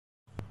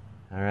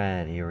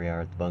Alright, here we are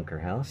at the bunker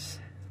house.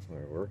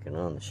 We're working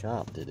on the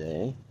shop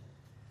today.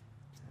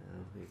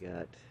 We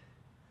got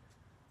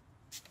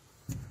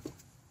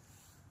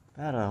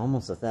about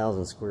almost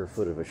 1,000 square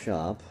foot of a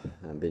shop.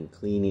 I've been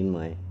cleaning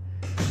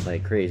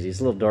like crazy. It's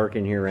a little dark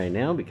in here right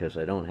now because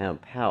I don't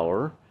have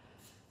power,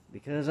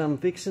 because I'm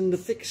fixing to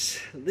fix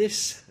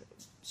this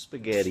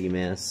spaghetti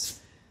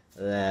mess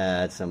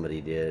that somebody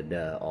did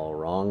all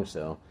wrong.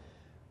 So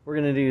we're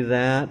going to do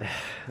that,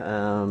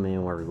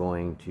 and we're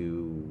going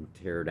to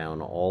tear down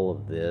all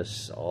of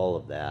this, all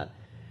of that,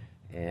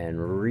 and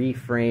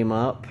reframe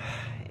up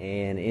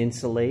and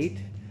insulate,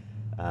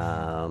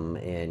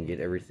 and get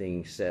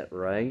everything set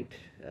right.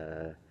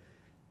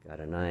 Got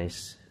a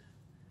nice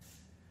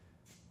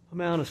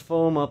amount of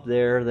foam up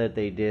there that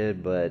they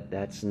did, but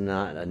that's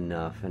not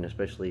enough, and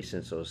especially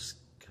since those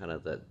kind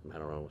of, I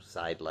don't know,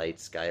 side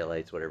lights,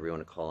 skylights, whatever you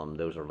want to call them,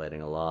 those are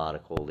letting a lot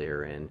of cold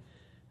air in.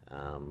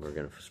 We're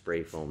going to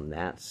spray foam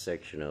that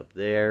section up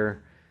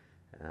there.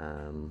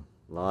 A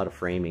lot of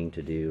framing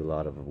to do, a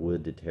lot of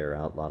wood to tear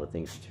out, a lot of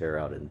things to tear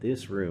out in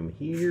this room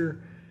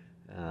here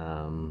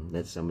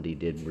that somebody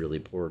did really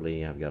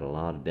poorly. I've got a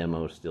lot of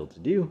demos still to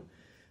do,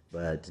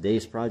 but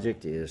today's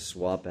project is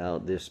swap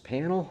out this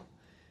panel,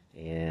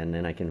 and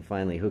then I can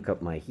finally hook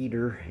up my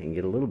heater and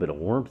get a little bit of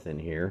warmth in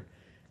here.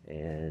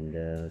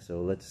 And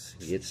so let's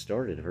get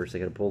started. First I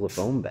got to pull the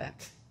foam back.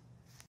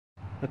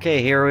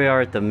 Okay, here we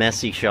are at the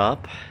messy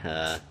shop.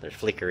 They're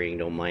flickering,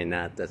 don't mind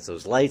that. That's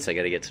those lights. I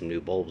got to get some new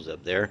bulbs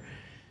up there.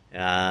 We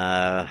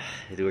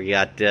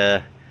got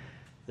the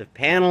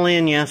panel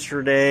in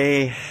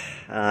yesterday.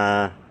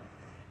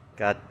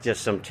 Got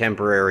just some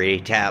temporary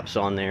taps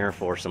on there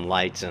for some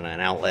lights and an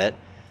outlet,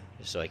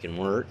 just so I can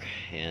work.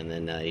 And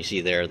then you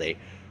see there they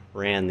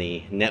ran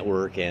the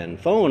network and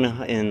phone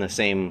in the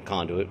same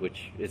conduit,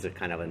 which is a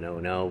kind of a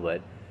no-no,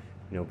 but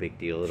no big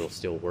deal. It'll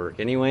still work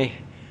anyway.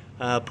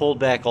 Pulled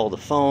back all the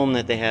foam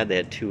that they had. They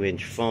had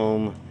 2-inch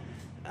foam,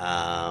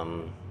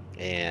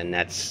 and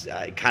that's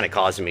kind of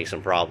causing me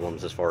some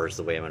problems as far as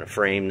the way I'm going to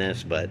frame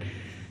this, but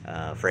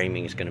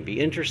framing is going to be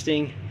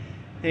interesting.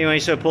 Anyway,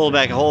 so I pulled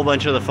back a whole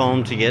bunch of the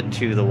foam to get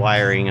to the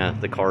wiring.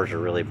 The cars are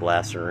really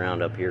blasting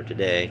around up here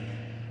today.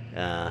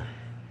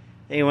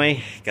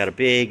 Anyway, got a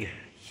big,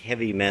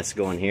 heavy mess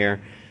going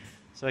here.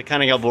 So I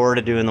kind of got bored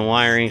of doing the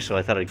wiring, so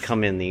I thought I'd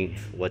come in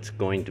what's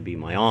going to be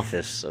my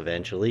office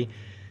eventually,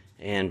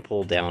 and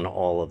pull down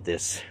all of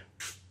this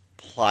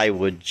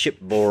plywood,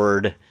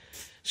 chipboard,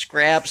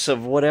 scraps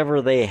of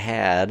whatever they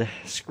had,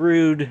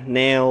 screwed,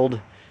 nailed,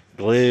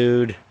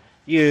 glued,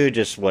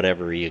 just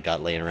whatever you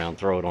got laying around,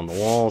 throw it on the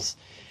walls.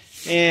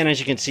 And as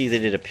you can see, they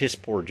did a piss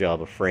poor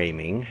job of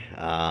framing.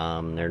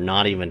 They're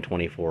not even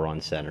 24 on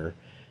center.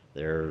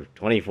 They're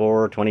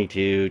 24,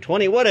 22,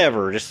 20,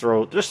 whatever. Just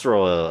throw a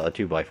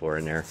 2x4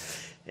 in there.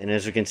 And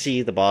as you can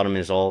see, the bottom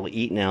is all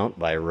eaten out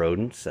by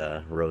rodents.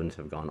 Rodents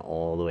have gone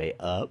all the way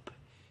up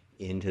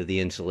into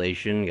the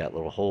insulation, got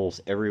little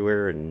holes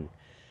everywhere, and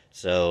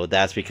so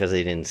that's because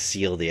they didn't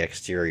seal the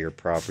exterior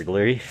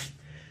properly.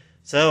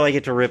 So I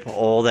get to rip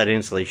all that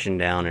insulation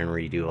down and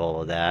redo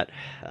all of that.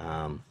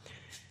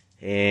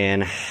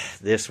 And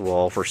this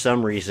wall, for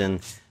some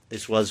reason,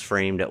 this was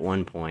framed at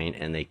one point,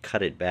 and they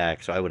cut it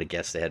back, so I would have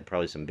guessed they had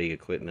probably some big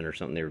equipment or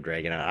something they were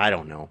dragging out. I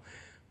don't know.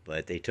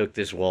 But they took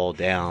this wall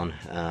down.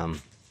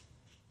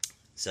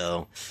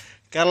 So,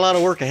 got a lot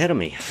of work ahead of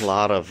me. A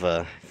lot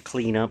of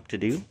cleanup to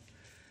do.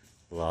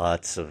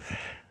 Lots of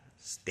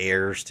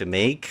stairs to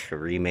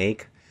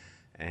remake,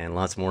 and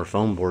lots more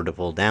foam board to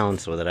pull down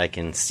so that I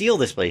can seal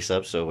this place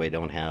up so we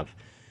don't have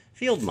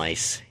field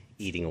mice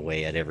eating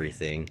away at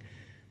everything.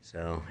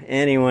 So,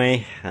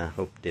 anyway,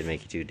 hope it didn't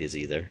make you too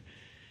dizzy there.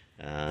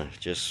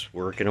 Just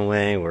working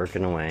away,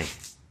 working away.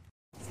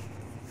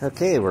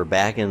 Okay, we're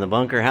back in the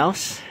bunker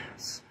house,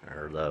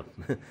 or the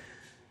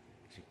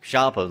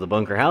shop of the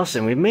bunker house,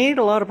 and we've made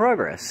a lot of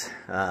progress.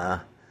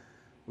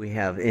 We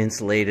have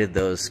insulated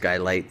those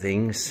skylight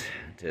things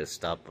to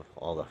stop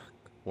all the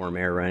warm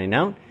air running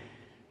out.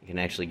 You can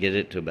actually get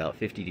it to about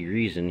 50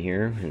 degrees in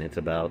here, and it's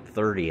about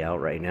 30 out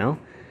right now.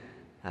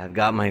 I've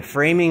got my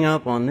framing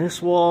up on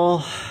this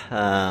wall.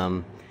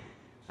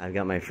 I've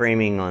got my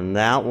framing on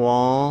that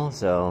wall,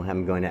 so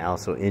I'm going to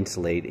also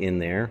insulate in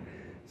there,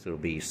 so it'll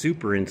be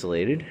super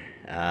insulated.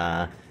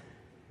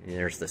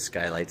 There's the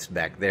skylights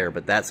back there,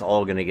 but that's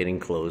all going to get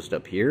enclosed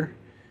up here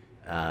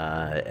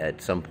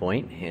at some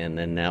point, and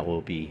then that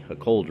will be a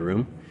cold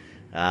room.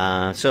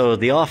 So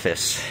the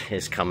office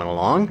is coming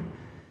along.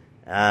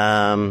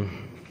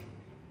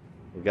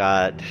 We've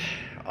got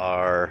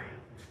our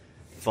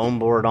foam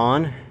board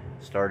on.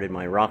 Started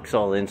my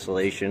Roxol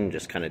insulation,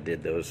 just kind of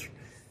did those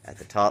at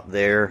the top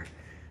there.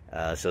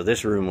 So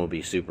this room will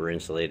be super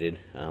insulated.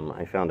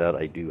 I found out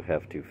I do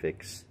have to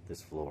fix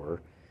this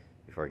floor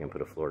before I can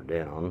put a floor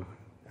down.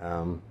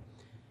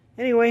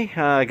 Anyway,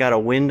 I got a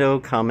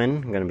window coming.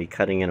 I'm going to be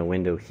cutting in a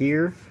window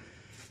here.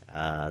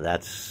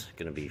 That's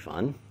going to be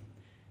fun.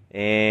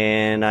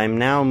 And I'm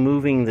now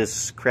moving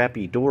this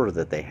crappy door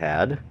that they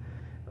had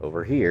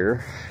over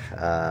here.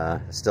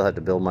 Still had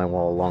to build my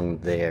wall along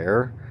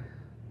there.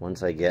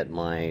 once I get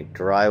my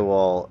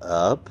drywall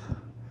up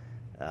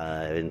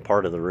in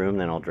part of the room,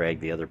 then I'll drag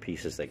the other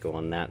pieces that go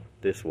on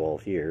this wall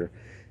here,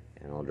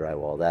 and I'll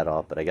drywall that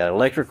off. But I got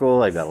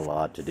electrical, I've got a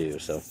lot to do.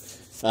 So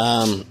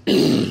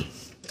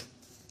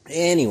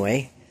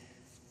anyway,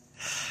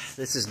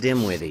 this is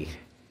Dimwitty.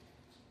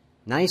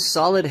 Nice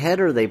solid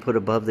header they put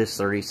above this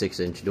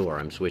 36-inch door.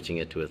 I'm switching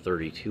it to a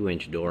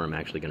 32-inch door. I'm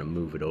actually going to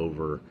move it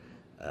over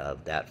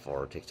that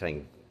far to try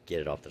and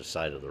get it off to the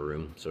side of the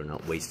room so we're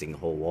not wasting the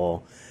whole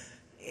wall.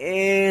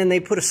 And they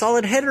put a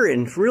solid header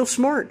in, real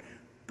smart.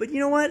 But you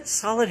know what?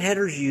 Solid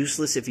header's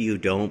useless if you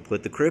don't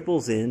put the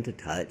cripples in to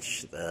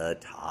touch the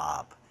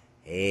top.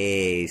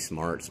 Hey,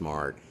 smart,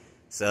 smart.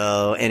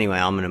 So anyway,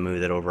 I'm going to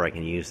move that over. I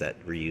can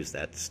reuse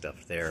that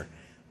stuff there.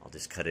 I'll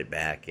just cut it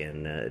back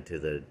in to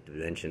the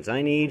dimensions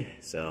I need.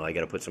 So I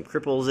got to put some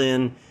cripples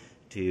in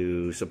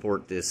to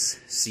support this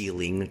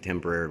ceiling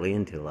temporarily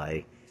until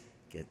I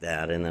get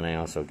that. And then I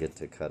also get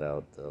to cut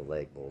out the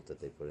leg bolt that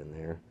they put in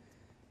there.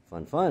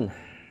 Fun, fun.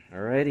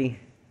 Alrighty.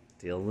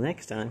 Till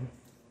next time.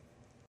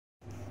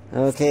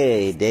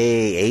 Okay,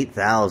 day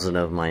 8,000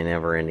 of my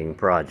never-ending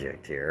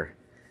project here.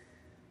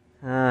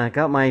 I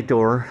got my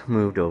door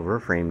moved over,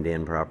 framed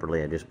in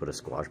properly. I just put a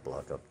squash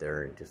block up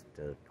there just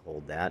to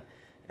hold that.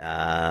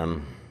 I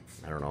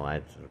don't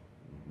know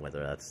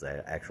whether that's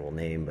the actual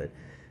name, but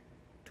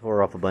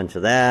tore off a bunch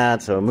of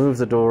that. So I moved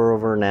the door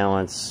over. Now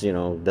it's,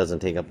 doesn't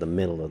take up the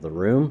middle of the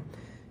room.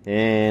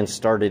 And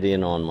started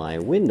in on my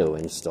window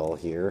install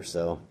here.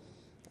 So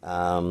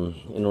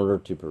in order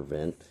to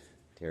prevent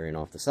tearing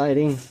off the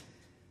siding,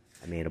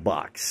 I made a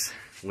box,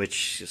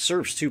 which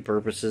serves two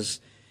purposes.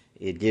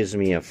 It gives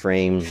me a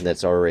frame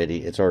that's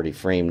already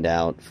framed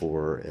out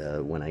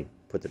for when I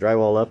put the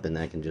drywall up, and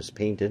I can just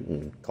paint it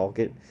and caulk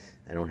it.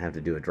 I don't have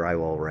to do a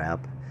drywall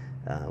wrap,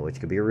 which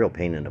could be a real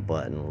pain in the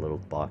butt in a little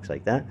box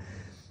like that.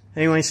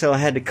 Anyway, so I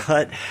had to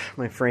cut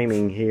my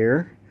framing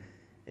here,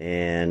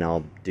 and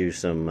I'll do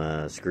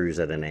some screws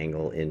at an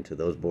angle into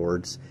those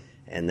boards.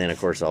 And then, of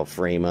course, I'll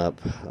frame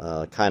up,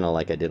 kind of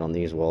like I did on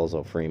these walls.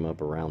 I'll frame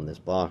up around this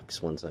box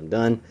once I'm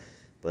done.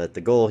 But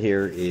the goal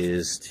here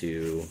is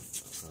to,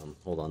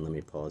 hold on, let me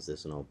pause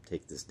this and I'll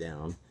take this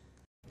down.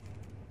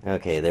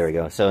 Okay, there we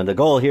go. So the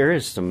goal here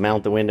is to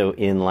mount the window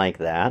in like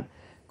that.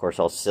 Of course,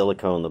 I'll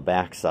silicone the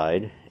back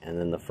side and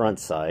then the front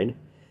side.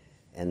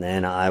 And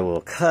then I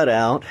will cut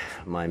out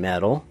my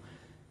metal,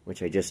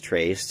 which I just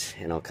traced.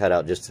 And I'll cut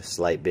out just a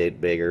slight bit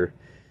bigger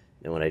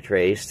than what I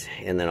traced.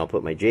 And then I'll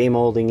put my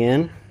J-molding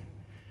in,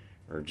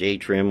 or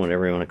J-trim,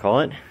 whatever you want to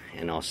call it.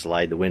 And I'll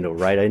slide the window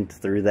right in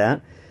through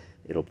that.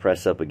 It'll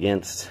press up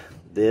against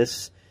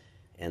this,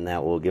 and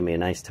that will give me a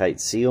nice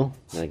tight seal.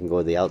 And I can go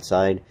to the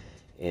outside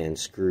and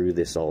screw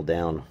this all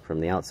down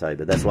from the outside.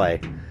 But that's why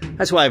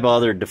I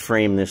bothered to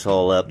frame this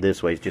all up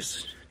this way,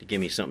 just to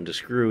give me something to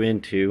screw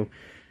into.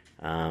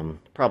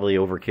 Probably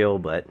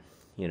overkill, but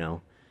you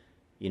know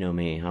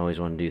me. I always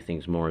want to do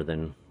things more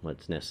than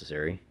what's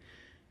necessary.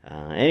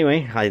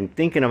 Anyway, I'm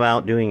thinking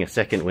about doing a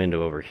second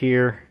window over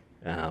here.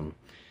 And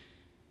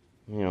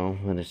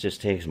it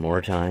just takes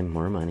more time,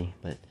 more money,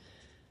 but.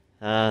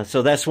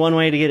 So that's one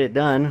way to get it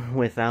done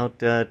without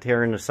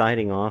tearing the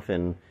siding off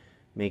and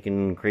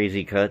making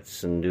crazy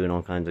cuts and doing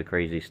all kinds of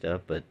crazy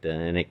stuff. But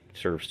and it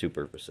serves two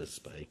purposes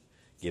by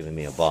giving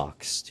me a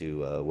box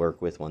to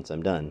work with once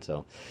I'm done.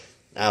 So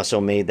I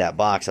also made that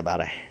box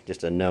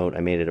just a note. I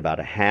made it about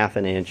a ½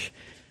 an inch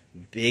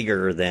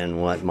bigger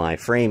than what my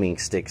framing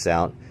sticks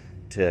out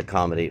to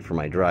accommodate for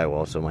my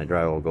drywall. So my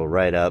drywall will go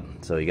right up.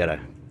 So you got to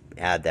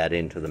add that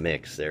into the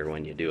mix there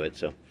when you do it.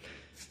 So.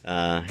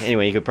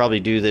 Anyway, you could probably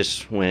do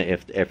this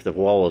if the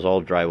wall was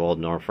all drywalled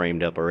and all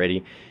framed up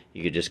already.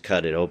 You could just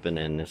cut it open,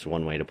 and it's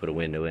one way to put a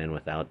window in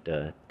without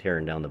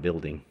tearing down the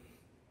building.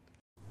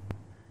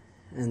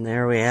 And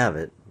there we have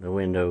it. The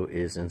window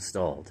is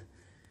installed.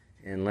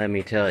 And let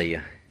me tell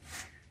you,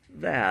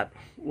 that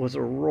was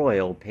a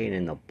royal pain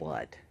in the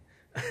butt.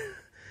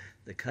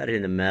 The cut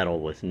in the metal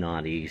was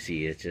not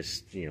easy. It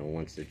just,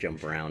 wants to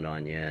jump around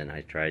on you, and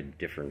I tried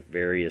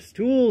various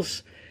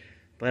tools.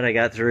 But I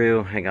got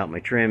through. I got my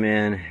trim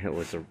in.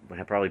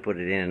 I probably put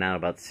it in and out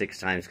about 6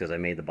 times because I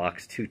made the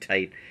box too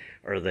tight,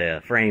 or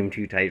the frame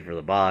too tight for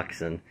the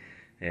box. And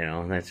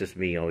that's just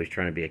me always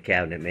trying to be a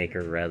cabinet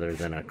maker rather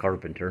than a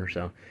carpenter.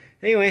 So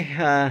anyway,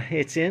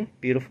 it's in.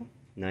 Beautiful.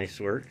 Nice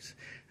works.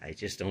 I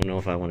just don't know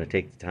if I want to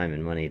take the time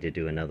and money to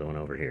do another one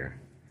over here.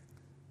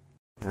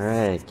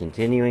 Alright,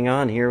 continuing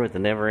on here with the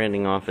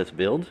never-ending office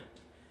build.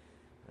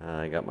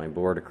 I got my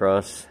board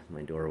across.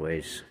 My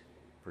doorway's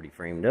pretty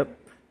framed up.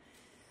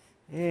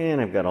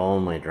 And I've got all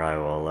my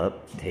drywall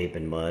up, tape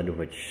and mud,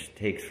 which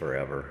takes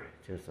forever.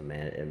 Just a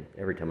minute.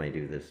 Every time I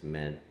do this,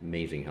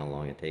 amazing how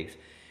long it takes.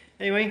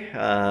 Anyway,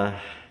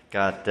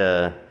 got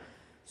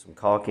some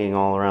caulking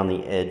all around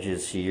the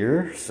edges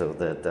here so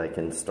that I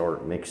can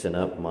start mixing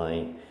up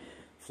my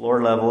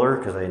floor leveler,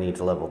 because I need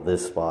to level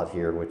this spot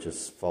here, which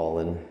is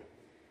fallen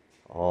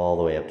all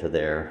the way up to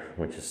there,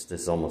 this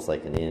is almost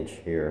like an inch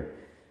here.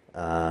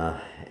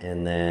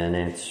 And then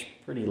it's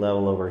pretty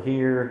level over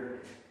here.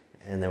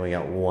 And then we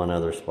got one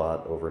other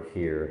spot over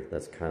here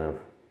that's kind of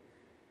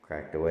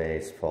cracked away,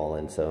 it's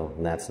fallen, so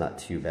and that's not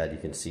too bad. You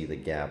can see the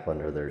gap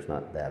under there's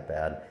not that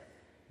bad.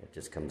 It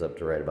just comes up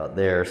to right about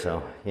there,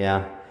 so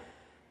yeah.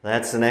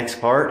 That's the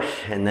next part,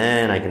 and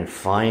then I can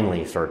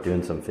finally start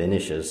doing some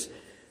finishes.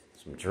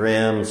 Some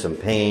trim, some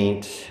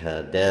paint,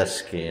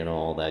 desk, you know,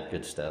 all that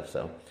good stuff.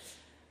 So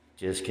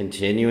just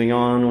continuing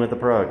on with the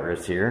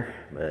progress here,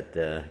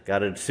 but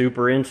got it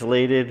super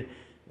insulated.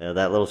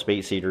 That little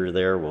space heater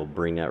there will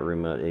bring that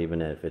room up,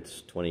 even if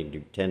it's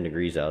 10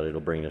 degrees out, it'll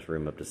bring this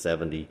room up to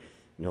 70,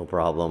 no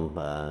problem.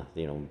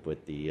 You know,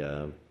 with the,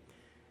 I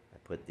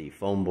put the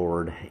foam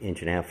board,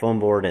 1.5-inch foam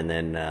board, and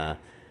then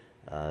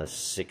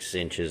 6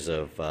 inches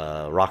of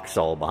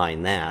Roxol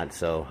behind that,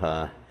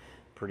 so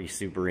pretty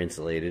super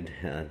insulated.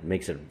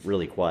 Makes it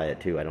really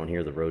quiet too. I don't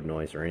hear the road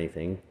noise or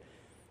anything.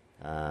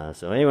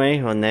 So anyway,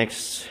 on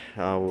next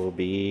we'll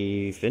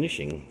be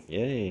finishing.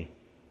 Yay!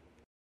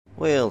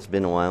 Well, it's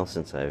been a while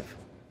since I've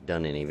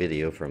done any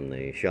video from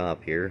the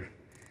shop here.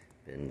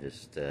 Been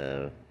just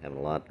having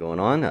a lot going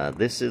on.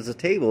 This is a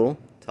table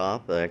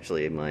top,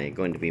 actually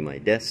going to be my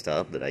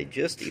desktop that I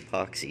just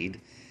epoxied.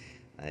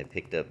 I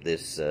picked up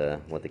this,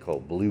 what they call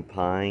blue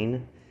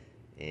pine,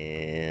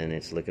 and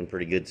it's looking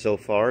pretty good so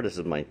far. This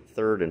is my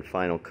third and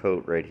final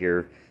coat right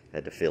here.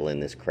 Had to fill in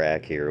this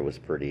crack here. It was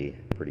pretty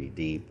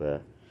deep.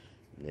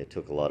 It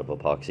took a lot of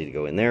epoxy to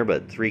go in there,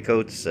 but 3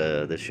 coats,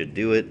 this should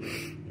do it.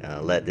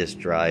 Let this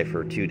dry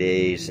for 2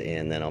 days,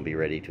 and then I'll be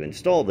ready to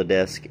install the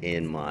desk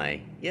in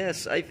my,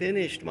 yes, I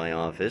finished my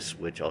office,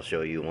 which I'll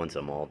show you once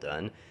I'm all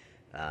done.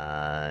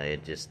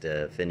 It just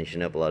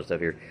finishing up a lot of stuff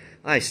here.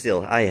 I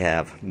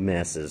have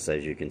messes,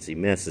 as you can see,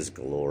 messes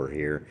galore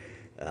here.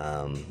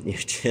 You're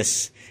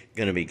just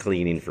gonna be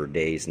cleaning for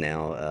days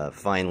now.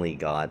 Finally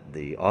got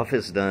the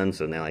office done,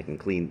 so now I can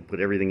put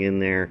everything in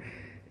there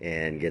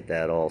and get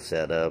that all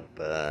set up.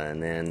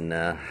 And then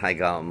I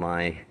got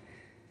my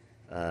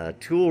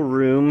tool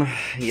room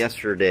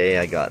yesterday.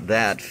 I got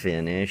that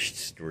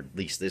finished, or at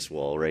least this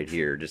wall right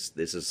here. This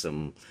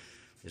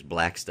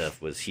black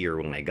stuff was here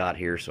when I got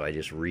here, so I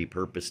just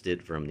repurposed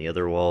it from the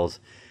other walls.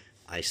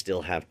 I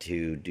still have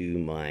to do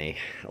my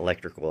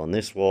electrical on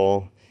this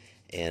wall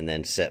and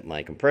then set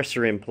my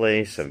compressor in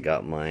place. I've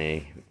got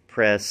my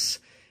press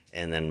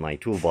and then my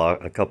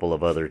toolbox, a couple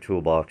of other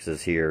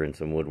toolboxes here, and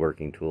some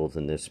woodworking tools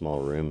in this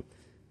small room.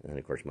 And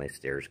of course my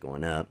stairs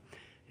going up.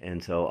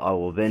 And so I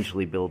will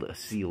eventually build a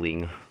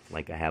ceiling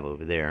like I have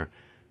over there,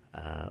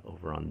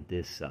 over on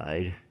this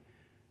side.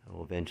 I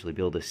will eventually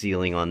build a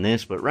ceiling on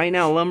this, but right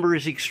now lumber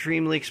is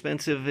extremely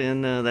expensive,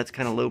 and that's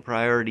kind of low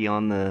priority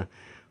on the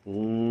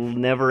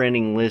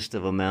never-ending list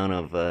of amount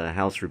of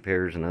house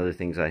repairs and other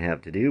things I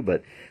have to do.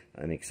 But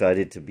I'm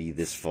excited to be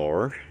this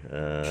far,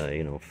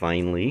 you know,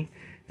 finally,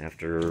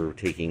 after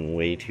taking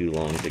way too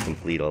long to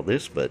complete all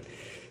this, but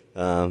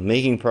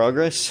making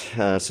progress.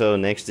 So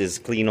next is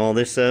clean all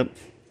this up,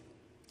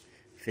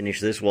 finish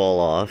this wall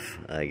off,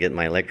 get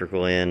my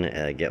electrical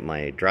in, get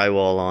my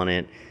drywall on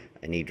it.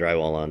 I need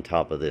drywall on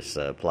top of this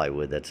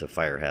plywood. That's a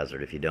fire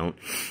hazard if you don't.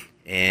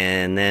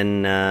 And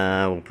then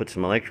we'll put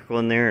some electrical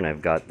in there, and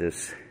I've got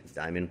this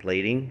diamond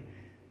plating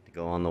to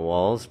go on the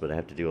walls, but I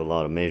have to do a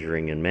lot of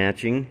measuring and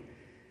matching.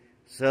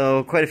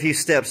 So quite a few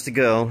steps to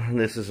go.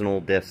 This is an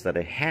old desk that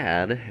I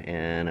had,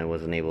 and I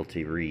wasn't able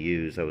to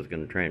reuse. I was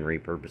going to try and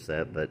repurpose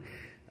that, but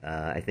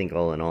I think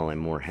all in all I'm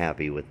more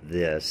happy with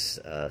this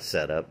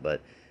setup.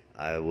 But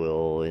I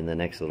will, in the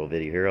next little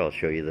video here, I'll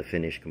show you the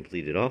finished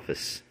completed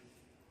office.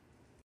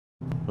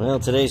 Well,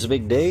 today's a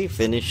big day.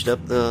 Finished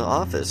up the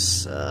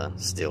office.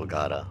 Still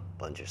got a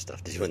bunch of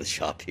stuff to do in the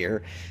shop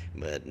here,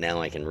 but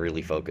now I can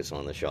really focus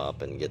on the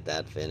shop and get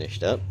that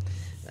finished up.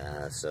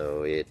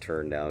 So it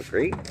turned out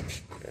great.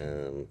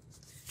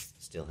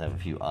 Still have a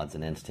few odds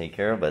and ends to take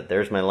care of, but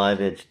there's my live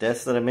edge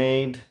desk that I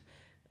made.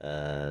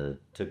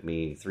 Took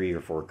me 3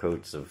 or 4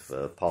 coats of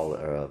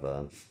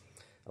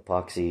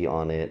epoxy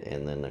on it,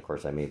 and then of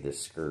course I made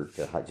this skirt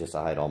just to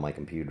hide all my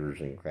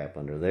computers and crap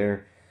under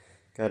there.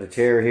 Got a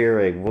chair here.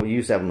 I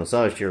used to have a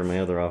massage chair in my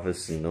other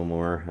office, and no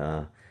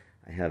more.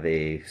 I have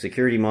a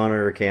security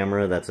monitor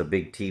camera. That's a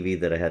big TV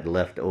that I had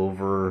left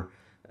over.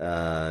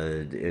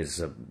 It's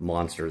a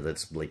monster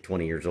that's like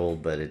 20 years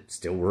old, but it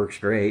still works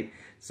great.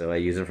 So I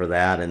use it for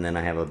that. And then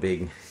I have a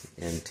big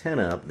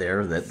antenna up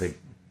there that the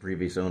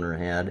previous owner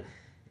had,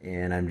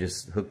 and I'm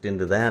just hooked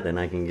into that, and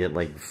I can get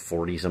like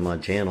 40 some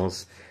odd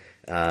channels.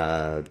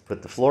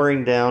 Put the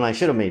flooring down. I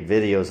should have made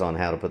videos on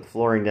how to put the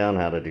flooring down,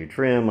 how to do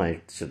trim. I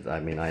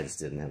just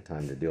didn't have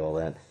time to do all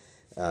that.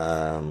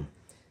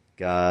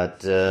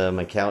 Got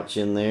my couch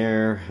in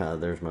there.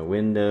 There's my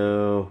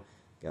window.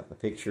 Got my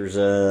pictures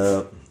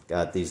up.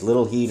 Got these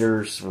little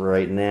heaters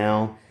right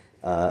now.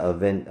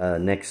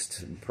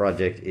 Next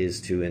project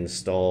is to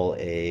install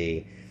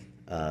a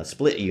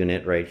split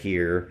unit right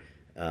here.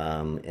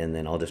 And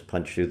then I'll just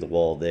punch through the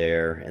wall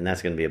there. And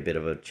that's going to be a bit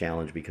of a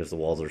challenge because the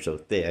walls are so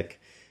thick.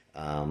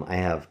 I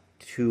have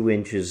 2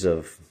 inches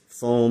of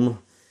foam,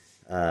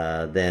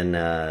 then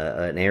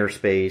an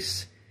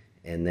airspace,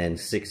 and then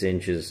 6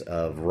 inches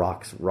of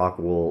rock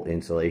wool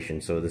insulation.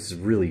 So this is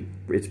really,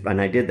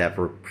 and I did that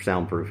for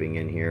soundproofing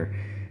in here.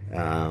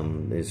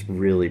 It's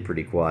really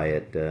pretty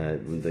quiet.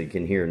 You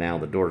can hear now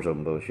the door's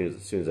open, but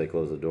as soon as I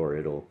close the door,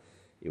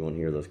 you won't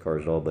hear those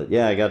cars at all. But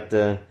yeah, I got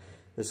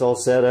this all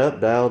set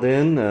up, dialed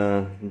in.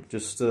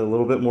 Just a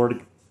little bit more to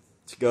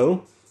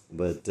go,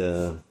 but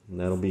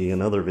that'll be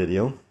another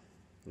video.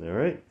 All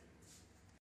right.